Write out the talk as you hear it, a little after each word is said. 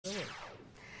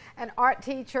An art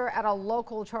teacher at a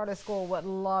local charter school would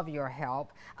love your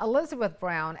help. Elizabeth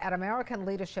Brown at American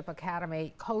Leadership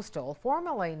Academy Coastal,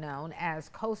 formerly known as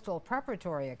Coastal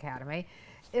Preparatory Academy,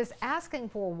 is asking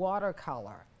for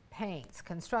watercolor, paints,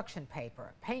 construction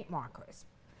paper, paint markers,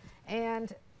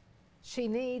 and she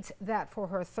needs that for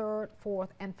her 3rd, 4th,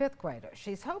 and 5th graders.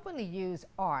 She's hoping to use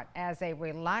art as a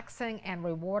relaxing and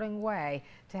rewarding way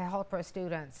to help her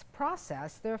students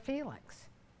process their feelings.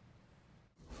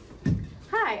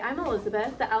 Hi, I'm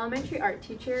Elizabeth, the elementary art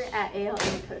teacher at ALA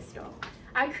Coastal.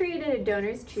 I created a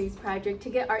Donors Choose project to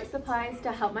get art supplies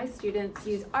to help my students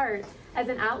use art as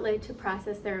an outlet to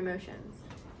process their emotions.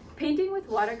 Painting with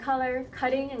watercolor,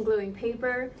 cutting and gluing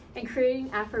paper, and creating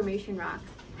affirmation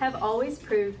rocks have always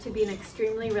proved to be an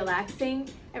extremely relaxing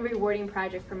and rewarding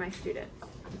project for my students.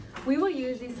 We will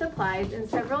use these supplies in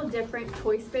several different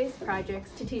choice-based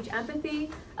projects to teach empathy,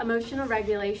 emotional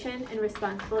regulation, and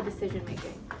responsible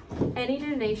decision-making. Any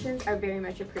donations are very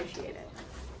much appreciated.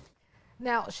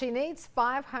 Now, she needs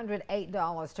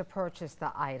 $508 to purchase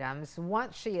the items.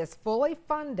 Once she is fully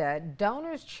funded,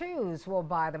 Donors Choose will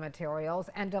buy the materials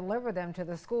and deliver them to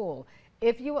the school.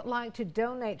 If you would like to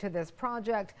donate to this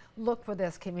project, look for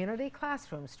this community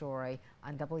classroom story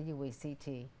on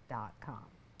WECT.com.